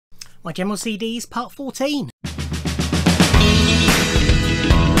My General CDs, part 14.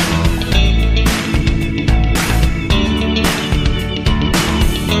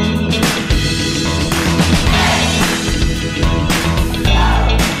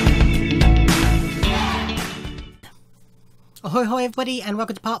 Ahoy hoy everybody, and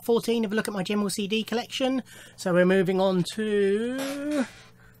welcome to part 14 of a look at my General CD collection. So we're moving on to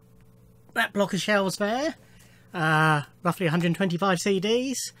that block of shelves there. Roughly 125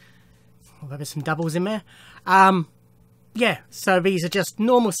 CDs. Well, there's some doubles in there. Yeah, so these are just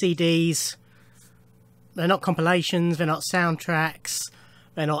normal CDs. They're not compilations, they're not soundtracks,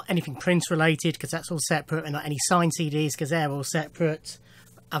 they're not anything Prince related because that's all separate. They're not any signed CDs because they're all separate.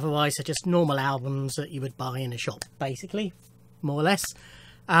 Otherwise they're just normal albums that you would buy in a shop, basically, more or less.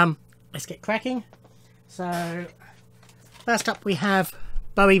 Let's get cracking. So first up we have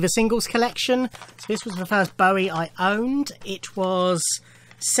Bowie the Singles Collection. So this was the first Bowie I owned. It was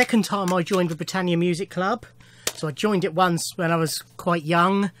second time I joined the Britannia Music Club. So I joined it once when I was quite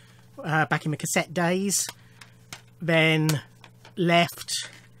young, back in the cassette days. Then left,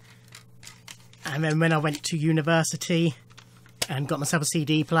 and then when I went to university and got myself a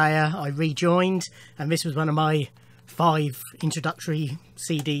CD player, I rejoined, and this was one of my 5 introductory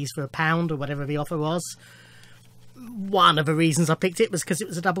CDs for £1 or whatever the offer was. One of the reasons I picked it was because it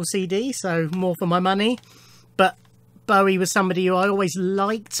was a double CD, so more for my money. But Bowie was somebody who I always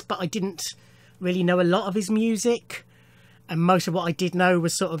liked, but I didn't really know a lot of his music, and most of what I did know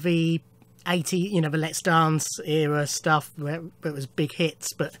was sort of the 80s, you know, the Let's Dance era stuff where it was big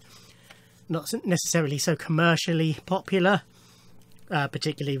hits, but not necessarily so commercially popular.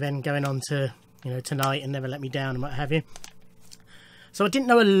 Particularly then going on to, you know, Tonight and Never Let Me Down and what have you. So I didn't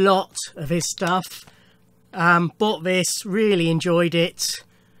know a lot of his stuff. Bought this, really enjoyed it.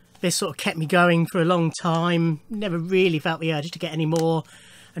 This sort of kept me going for a long time. Never really felt the urge to get any more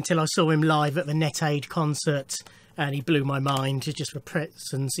until I saw him live at the Net Aid concert, and he blew my mind. Just the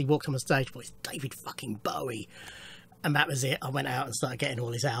presence. He walked on the stage, but it's David fucking Bowie. And that was it. I went out and started getting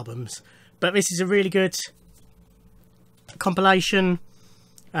all his albums. But this is a really good compilation.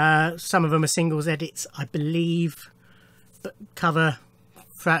 Some of them are singles edits, I believe, but cover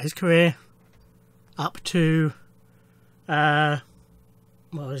throughout his career up to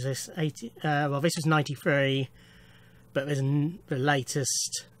what was this, 80? Well, this was 93, but there's the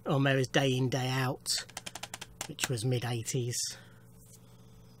latest on there is Day In Day Out, which was mid-80s.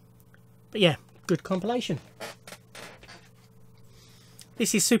 But yeah, good compilation.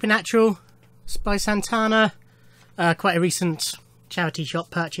 This is Supernatural by Santana. Quite a recent charity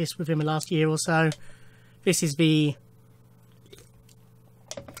shop purchase within the last year or so. This is the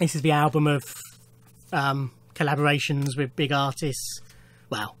album of collaborations with big artists,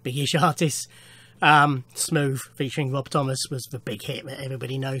 well, big-ish artists. Smooth featuring Rob Thomas was the big hit that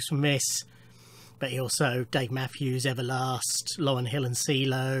everybody knows from this, but he also Dave Matthews, Everlast, Lauryn Hill and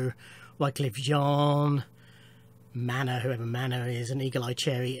CeeLo, Wyclef Jean, Manor, whoever Manor is, and Eagle Eye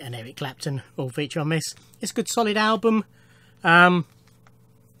Cherry and Eric Clapton all feature on this. It's a good solid album. I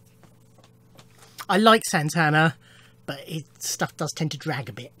like Santana, but his stuff does tend to drag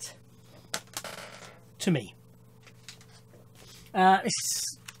a bit, to me. This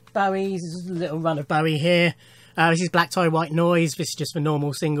is Bowie's, this is a little run of Bowie here. This is Black Tie White Noise. This is just the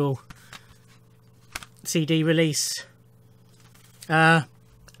normal single CD release.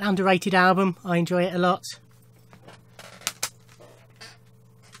 Underrated album, I enjoy it a lot.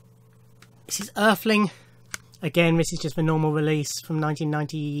 This is Earthling. Again, this is just the normal release from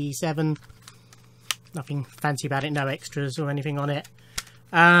 1997. Nothing fancy about it, no extras or anything on it.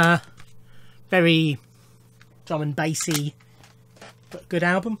 Very drum and bassy, but good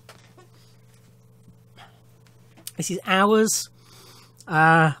album. This is Hours.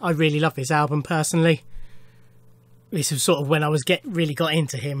 I really love this album personally. This was sort of when I was really got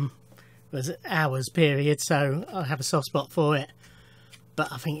into him, was Hours period, so I have a soft spot for it.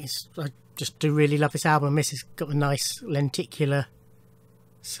 But I think I just do really love this album. This has got a nice lenticular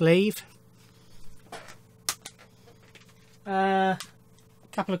sleeve.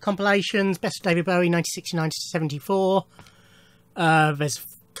 Couple of compilations. Best of David Bowie 1969-74. There's a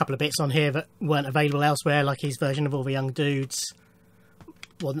couple of bits on here that weren't available elsewhere, like his version of All the Young Dudes.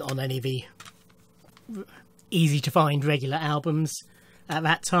 Wasn't on any of the easy to find regular albums at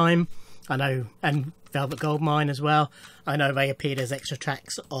that time. I know, and Velvet Goldmine as well. I know they appeared as extra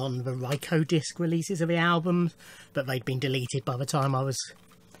tracks on the Ryko disc releases of the album, but they'd been deleted by the time I was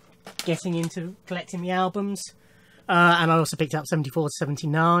getting into collecting the albums. And I also picked up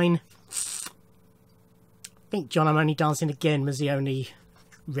 74-79. I think John I'm Only Dancing Again was the only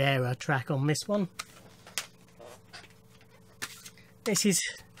rarer track on this one. This is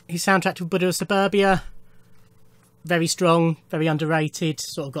his soundtrack to Buddha of Suburbia. Very strong, very underrated,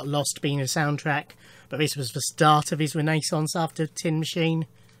 sort of got lost being a soundtrack, but this was the start of his renaissance after Tin Machine.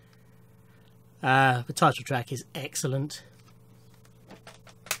 The title track is excellent.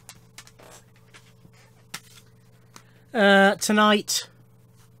 Tonight,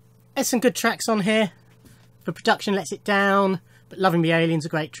 there's some good tracks on here. The Production lets it down, but Loving the Alien's a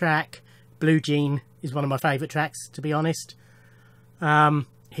great track. Blue Jean is one of my favourite tracks, to be honest.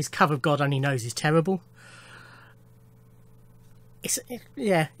 His cover of God Only Knows is terrible. It's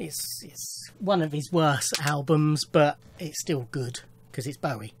one of his worst albums, but it's still good because it's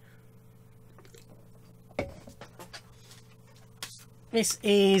Bowie. This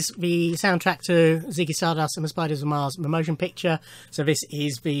is the soundtrack to Ziggy Stardust and the Spiders of Mars, the motion picture. So this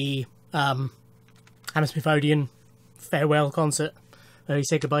is the Hammersmith Odeon farewell concert where he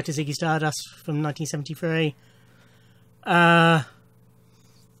said goodbye to Ziggy Stardust from 1973.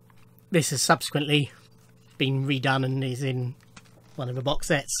 This has subsequently been redone and is in one of the box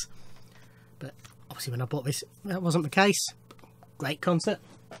sets, but obviously when I bought this that wasn't the case. Great concert.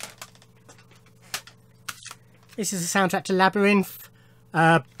 This is the soundtrack to Labyrinth.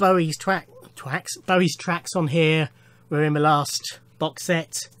 Bowie's tracks on here were in the last box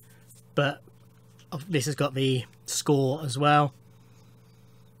set, but this has got the score as well.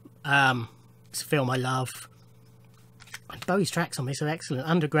 It's a film I love. And Bowie's tracks on this are excellent.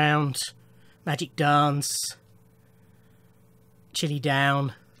 Underground, Magic Dance, Chilly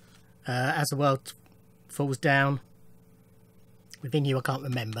Down, As the World Falls Down. Within You I can't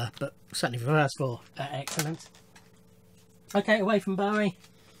remember, but certainly the first four are excellent. Okay, away from Bowie.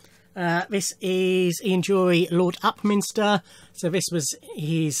 This is Ian Dury, Lord Upminster. So this was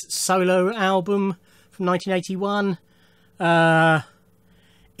his solo album from 1981.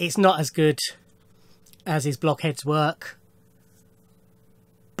 It's not as good as his Blockheads work,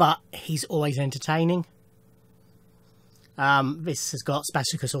 but he's always entertaining. This has got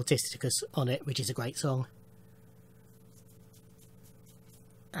Spasticus Autisticus on it, which is a great song.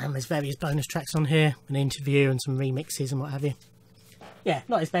 And there's various bonus tracks on here, an interview and some remixes and what have you. Yeah,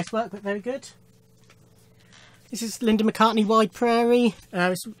 not his best work, but very good. This is Linda McCartney, Wide Prairie.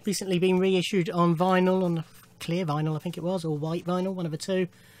 It's recently been reissued on vinyl, on clear vinyl I think it was, or white vinyl, one of the two.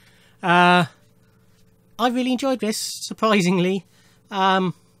 I really enjoyed this, surprisingly.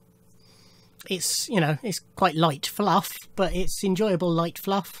 It's, you know, it's quite light fluff, but it's enjoyable light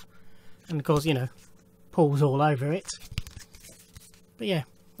fluff. And of course, you know, Paul's all over it. But yeah,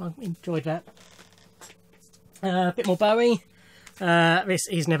 I enjoyed that. A bit more Bowie. This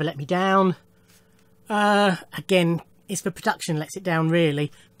is Never Let Me Down. Again, it's the production lets it down,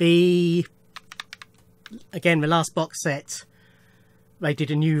 really. The last box set, they did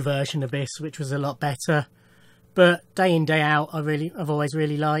a new version of this, which was a lot better. But Day In, Day Out, I've always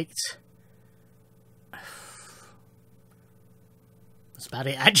really liked. That's about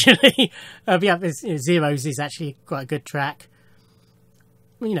it, actually. Yeah, Zeros is actually quite a good track.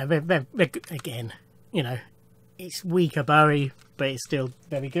 You know, they're again, you know, it's weaker Bowie, but it's still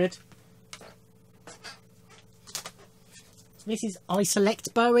very good. This is I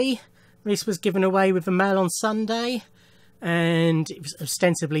Select Bowie. This was given away with the Mail on Sunday, and it was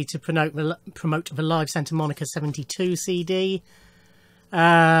ostensibly to promote the live Santa Monica 72 CD.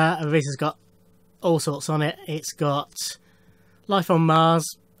 This has got all sorts on it. It's got Life on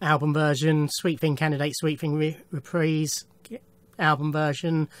Mars album version, Sweet Thing Candidate, Sweet Thing Reprise album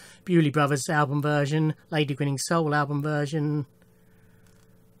version, Bewley Brothers album version, Lady Grinning Soul album version,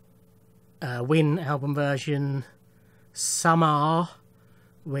 Win album version, Summer,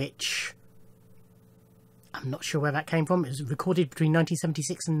 which I'm not sure where that came from. It was recorded between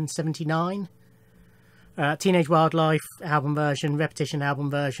 1976 and 79. Teenage Wildlife album version, Repetition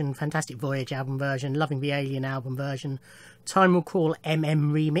album version, Fantastic Voyage album version, Loving the Alien album version, Time Will Call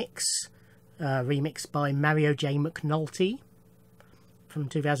MM remix, remixed by Mario J. McNulty from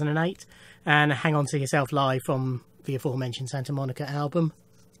 2008, and Hang On To Yourself live from the aforementioned Santa Monica album.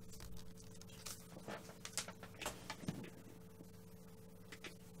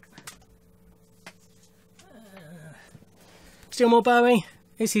 Still more Bowie.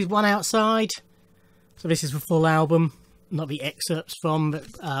 This is One Outside. So this is the full album, not the excerpts from, but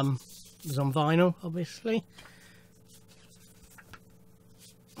it was on vinyl, obviously.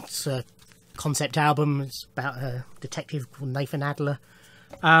 It's a concept album. It's about a detective called Nathan Adler.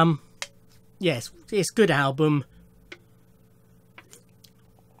 Yes, it's a good album.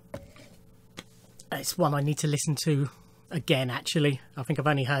 It's one I need to listen to again, actually. I think I've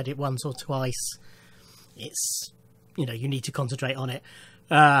only heard it once or twice. It's, you know, you need to concentrate on it.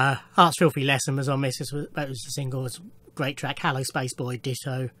 Heart's Filthy Lesson was on this. That was the single. It's great track. Hello Space Boy,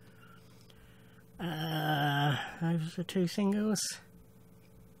 ditto. Those are 2 singles.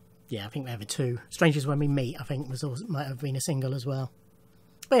 Yeah, I think they were 2. Strangers When We Meet, I think, might have been a single as well.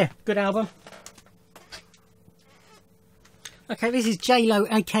 But yeah, good album. Okay, this is J-Lo,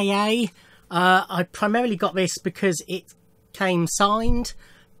 aka. I primarily got this because it came signed.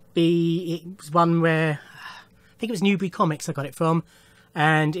 It was one where I think it was Newbury Comics I got it from,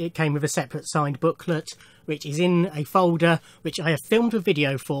 and it came with a separate signed booklet, which is in a folder which I have filmed a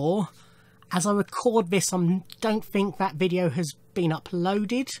video for. As I record this, I don't think that video has been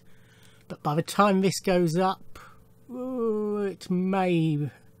uploaded, but by the time this goes up, it may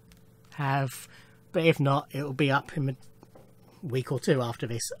have, but if not, it'll be up in a week or 2 after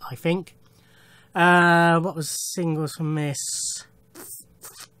this, I think. What was singles from this?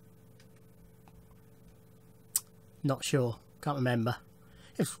 Not sure, can't remember.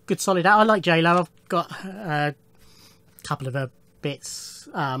 It's good solid. I like J-Lo. I've got a couple of her bits.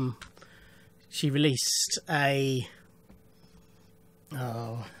 She released a,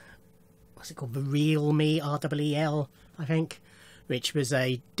 what's it called? The Real Me, REEL, I think, which was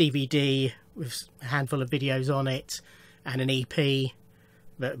a DVD with a handful of videos on it and an EP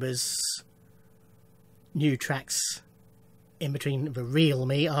that was new tracks in between the Real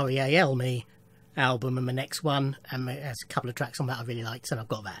Me, REAL Me album and the next one, and there's a couple of tracks on that I really liked, and I've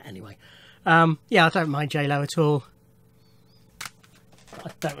got that anyway. Yeah, I don't mind J-Lo at all. I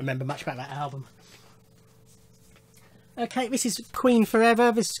don't remember much about that album. Okay, this is Queen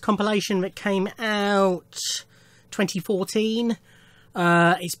Forever. This is a compilation that came out 2014.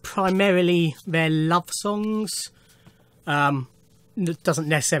 It's primarily their love songs. It doesn't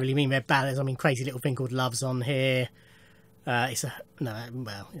necessarily mean they're ballads. I mean, Crazy Little Thing Called Love's on here. It's a, no,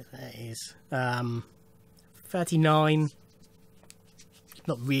 well, it is. 39.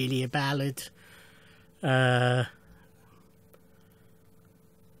 Not really a ballad.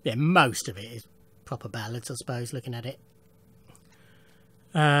 Yeah, most of it is proper ballads, I suppose, looking at it.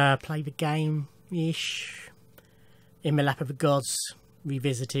 Play the Game-ish. In the Lap of the Gods,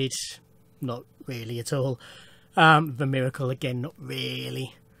 revisited. Not really at all. The Miracle, again, not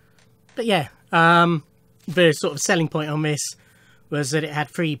really. But yeah, the sort of selling point on this was that it had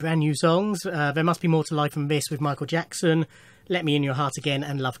 3 brand new songs. There Must Be More to Life Than This with Michael Jackson, Let Me In Your Heart Again,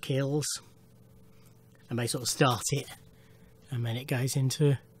 and Love Kills. And they sort of start it, and then it goes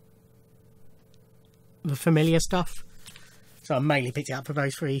into the familiar stuff. So I mainly picked it up for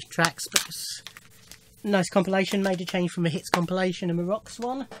those 3 tracks, but it's a nice compilation. Made a change from the Hits compilation and the Rocks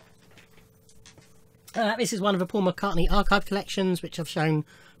one. This is one of the Paul McCartney archive collections, which I've shown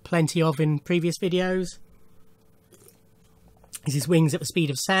plenty of in previous videos. This is Wings at the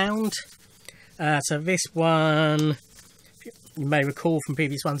Speed of Sound. So this one, you may recall from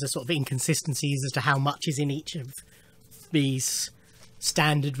previous ones, there's sort of inconsistencies as to how much is in each of these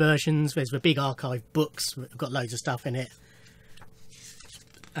standard versions. There's the big archive books that have got loads of stuff in it.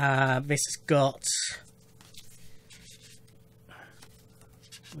 This has got,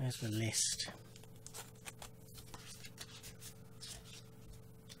 where's the list?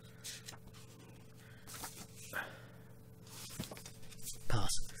 Pass.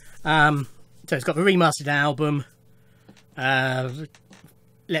 So it's got the remastered album.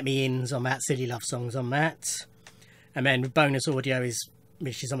 Let Me In's on that, Silly Love Songs on that. And then the bonus audio is,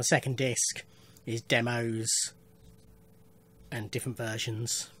 which is on the second disc, is demos and different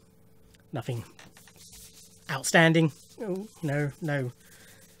versions. Nothing outstanding. No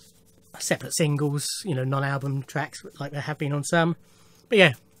separate singles, you know, non-album tracks like there have been on some. But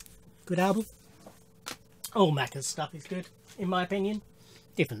yeah, good album. All Macca's stuff is good, in my opinion.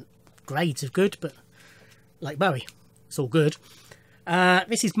 Different grades of good, but like Bowie, it's all good.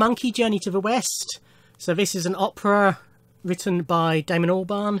 This is Monkey, Journey to the West. So this is an opera written by Damon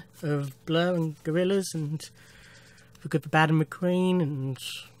Albarn of Blur and Gorillaz and The Good, the Bad and the Queen and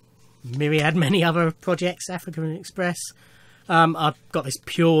myriad many other projects, African Express. I've got this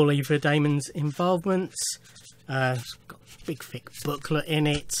purely for Damon's involvements. It's got a big thick booklet in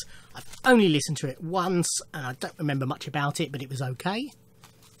it. I've only listened to it once and I don't remember much about it, but it was okay.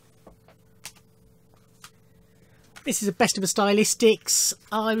 This is a Best of the Stylistics.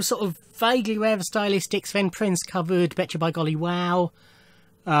 I was sort of vaguely aware of the Stylistics, then Prince covered Betcha by Golly Wow.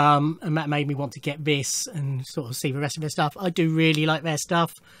 And that made me want to get this and sort of see the rest of their stuff. I do really like their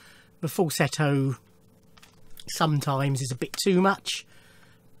stuff. The falsetto sometimes is a bit too much,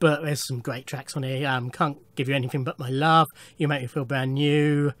 but there's some great tracks on here. Can't Give You Anything But My Love, You Make Me Feel Brand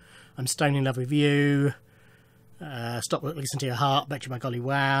New, I'm Stone in Love With You, Stop Listen to Your Heart, Betcha by Golly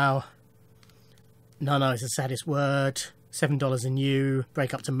Wow, No Is the Saddest Word, $7 in You,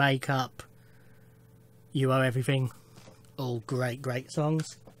 Break Up to Make Up, You Owe Everything. All great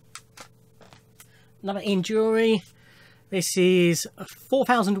songs. Another Ian Dury. This is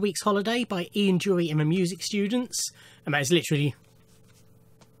 4,000 Weeks Holiday by Ian Dury and the Music Students. And that is literally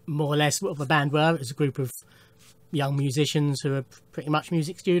more or less what the band were. It was a group of young musicians who are pretty much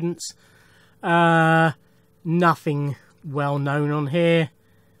music students. Nothing well known on here.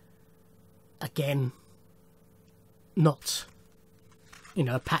 Again, not, you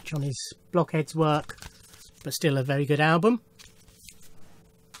know, a patch on his Blockheads work, but still a very good album.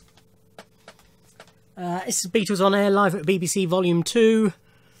 This is Beatles on Air live at BBC Volume 2.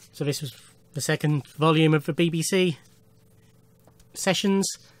 So this was the second volume of the BBC sessions.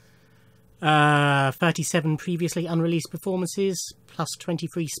 37 previously unreleased performances, plus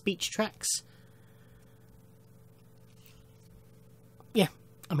 23 speech tracks. Yeah,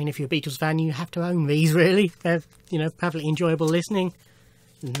 I mean, if you're a Beatles fan, you have to own these, really. They're, you know, perfectly enjoyable listening.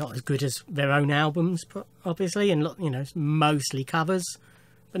 Not as good as their own albums, obviously, and, you know, mostly covers,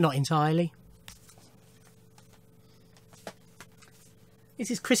 but not entirely.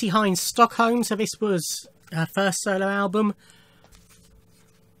 This is Chrissie Hynde Stockholm, so this was her first solo album.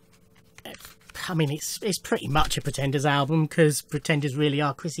 I mean, it's pretty much a Pretenders album, because Pretenders really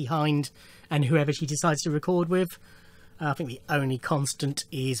are Chrissie Hynde and whoever she decides to record with. I think the only constant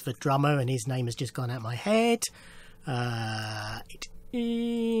is the drummer, and his name has just gone out of my head. It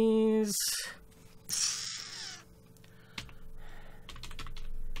is...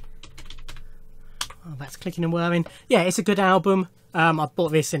 Oh, that's clicking and whirring. Yeah, it's a good album. I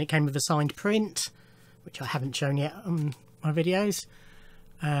bought this and it came with a signed print, which I haven't shown yet on my videos.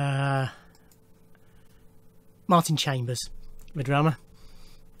 Martin Chambers, the drummer,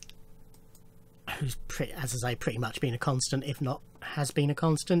 who's, as I say, pretty much been a constant, if not has been a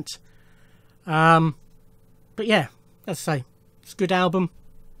constant. But yeah, as I say, it's a good album.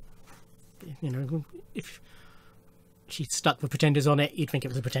 You know, if she stuck with Pretenders on it, you'd think it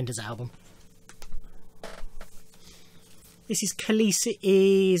was a Pretenders album. This is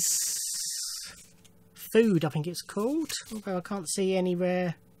Khaleesi's Food, I think it's called, although I can't see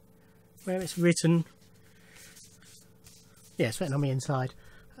anywhere where it's written. Yeah, it's written on the inside.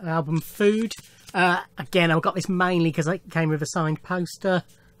 Album Food. Again, I got this mainly because it came with a signed poster,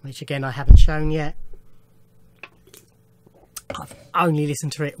 which again I haven't shown yet. I've only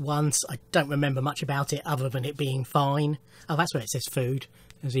listened to it once. I don't remember much about it other than it being fine. Oh, that's where it says Food.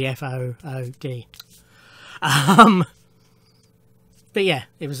 There's the F-O-O-D. But yeah,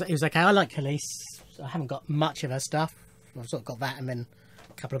 it was okay. I like Khaleesi. I haven't got much of her stuff. I've sort of got that and then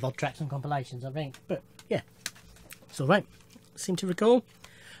a couple of odd tracks and compilations, I think. But yeah, it's alright. Seem to recall.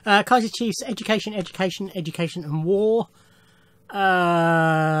 Kaiser Chiefs, Education and War.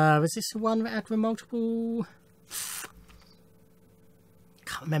 Was this the one that had the multiple?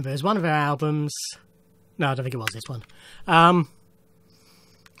 Can't remember. It was one of her albums. No, I don't think it was this one.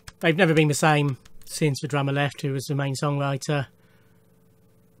 They've never been the same since the drummer left, who was the main songwriter.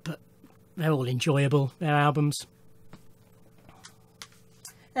 But they're all enjoyable, their albums.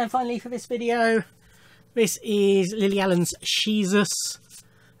 And finally for this video, this is Lily Allen's Jesus.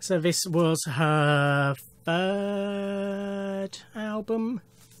 So this was her third album,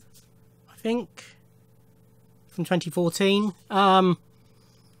 I think, from 2014.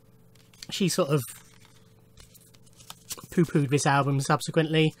 She sort of poo-pooed this album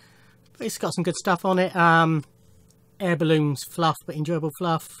subsequently, but it's got some good stuff on it. Air Balloons fluff, but enjoyable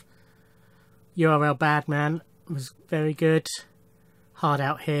fluff. URL Badman was very good. Hard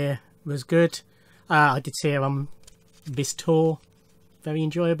Out Here was good. I did see her on this tour. Very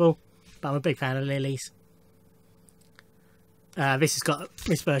enjoyable. But I'm a big fan of Lily's. This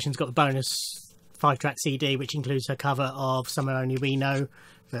version's got the bonus 5-track CD, which includes her cover of Somewhere Only We Know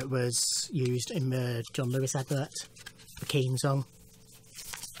that was used in the John Lewis advert, the Keen song.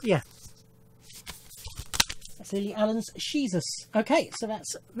 Yeah. That's Lily Allen's Jesus. Okay, so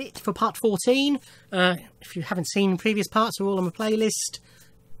that's it for part 14. If you haven't seen previous parts, they're all on the playlist,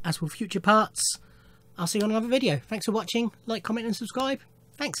 as will future parts. I'll see you on another video. Thanks for watching. Like, comment and subscribe.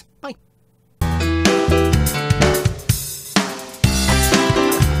 Thanks. Bye.